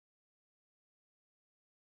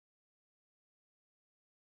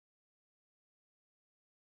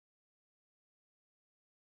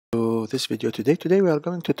To this video today. Today we are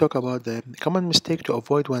going to talk about the common mistake to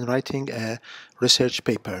avoid when writing a research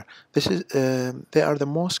paper. They are the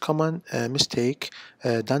most common mistake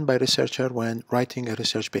done by researcher when writing a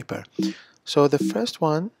research paper. So the first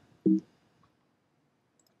one,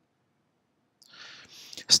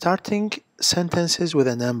 starting sentences with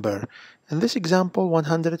a number. In this example,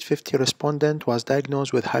 150 respondent was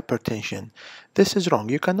diagnosed with hypertension. This is wrong.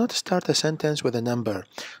 You cannot start a sentence with a number.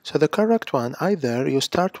 So the correct one, either you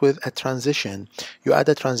start with a transition, you add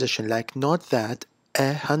a transition like note that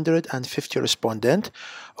 150 respondent,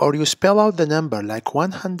 or you spell out the number like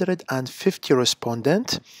 150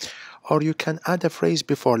 respondent, or you can add a phrase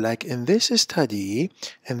before, like in this study,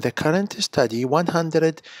 in the current study,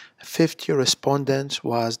 150 respondents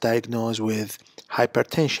was diagnosed with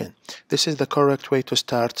hypertension. This is the correct way to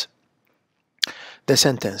start the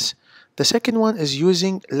sentence. The second one is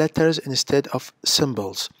using letters instead of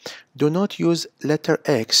symbols. Do not use letter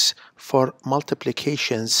X for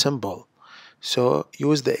multiplication symbol. So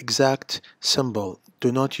use the exact symbol.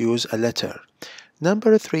 Do not use a letter.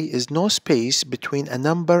 Number 3 is no space between a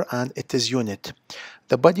number and its unit.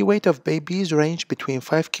 The body weight of babies range between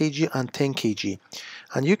 5 kg and 10 kg.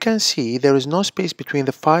 And you can see there is no space between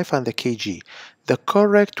the 5 and the kg. The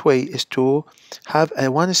correct way is to have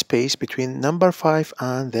a one space between number 5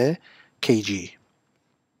 and the kg.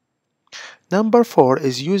 Number 4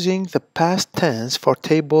 is using the past tense for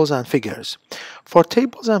tables and figures. For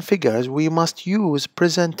tables and figures, we must use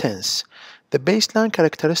present tense. The baseline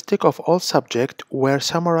characteristic of all subjects were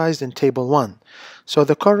summarized in Table 1. So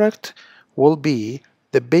the correct will be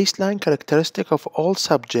the baseline characteristic of all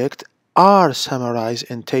subjects are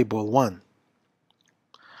summarized in Table 1.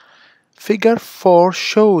 Figure 4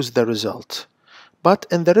 shows the result. But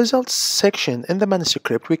in the results section in the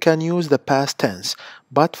manuscript, we can use the past tense.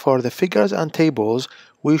 But for the figures and tables,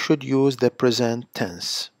 we should use the present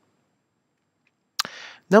tense.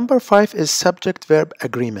 Number 5 is subject-verb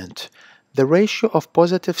agreement. The ratio of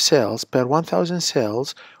positive cells per 1000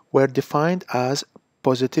 cells were defined as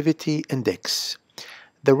positivity index.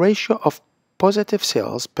 The ratio of positive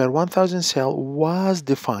cells per 1000 cells was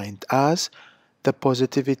defined as the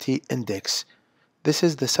positivity index. This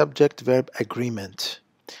is the subject-verb agreement.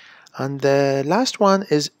 And the last one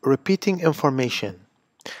is repeating information.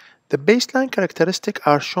 The baseline characteristics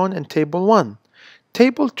are shown in Table 1.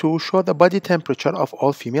 Table 2 shows the body temperature of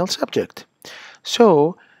all female subjects.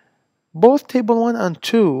 So both Table 1 and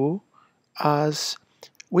 2, as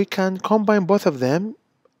we can combine both of them,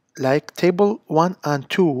 like Table 1 and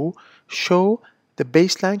 2 show the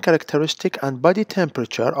baseline characteristic and body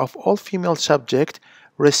temperature of all female subjects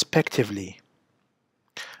respectively.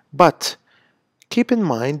 But keep in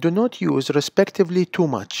mind, do not use respectively too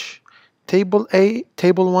much. Table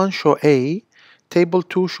 1 shows A, Table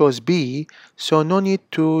 2 shows B, so no need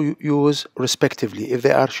to use respectively if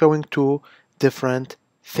they are showing two different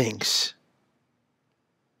things.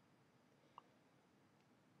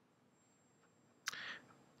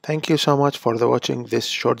 Thank you so much for watching this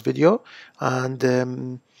short video,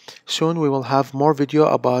 and soon we will have more video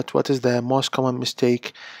about what is the most common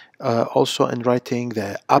mistake also in writing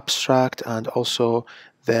the abstract and also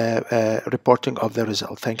the reporting of the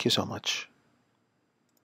result. Thank you so much.